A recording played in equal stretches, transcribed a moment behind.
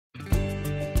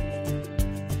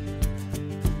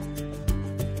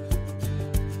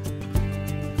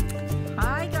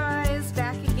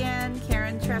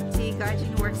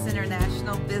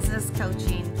Business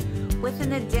Coaching with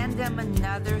an addendum,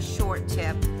 another short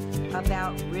tip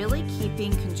about really keeping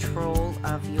control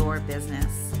of your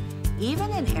business,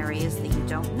 even in areas that you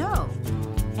don't know.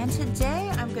 And today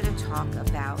I'm going to talk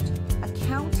about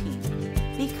accounting,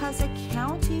 because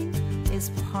accounting is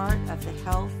part of the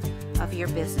health of your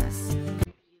business. You've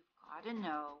got to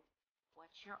know what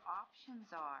your options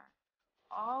are.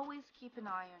 Always keep an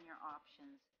eye on your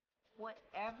options.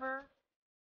 Whatever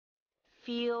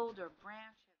field or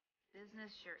branch of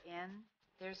business you're in,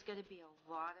 there's going to be a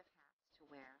lot of hats to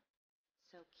wear.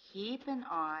 So keep an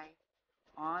eye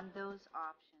on those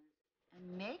options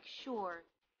and make sure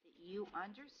that you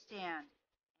understand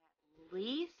at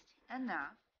least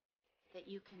enough that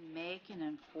you can make an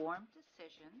informed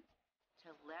decision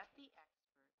to let the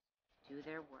experts do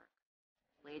their work.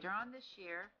 Later on this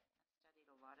year, I've studied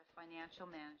a lot of financial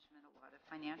management, a lot of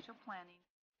financial planning.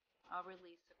 I'll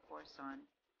release a course on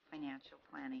financial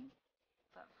planning.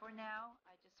 But for now,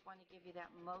 I just want to give you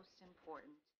that most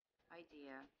important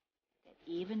idea that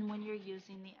even when you're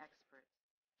using the experts,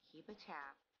 keep a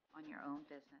tab on your own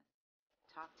business.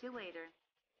 Talk to you later.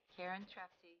 Karen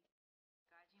Trepte,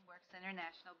 Guiding Works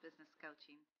International Business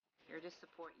Coaching, here to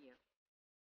support you.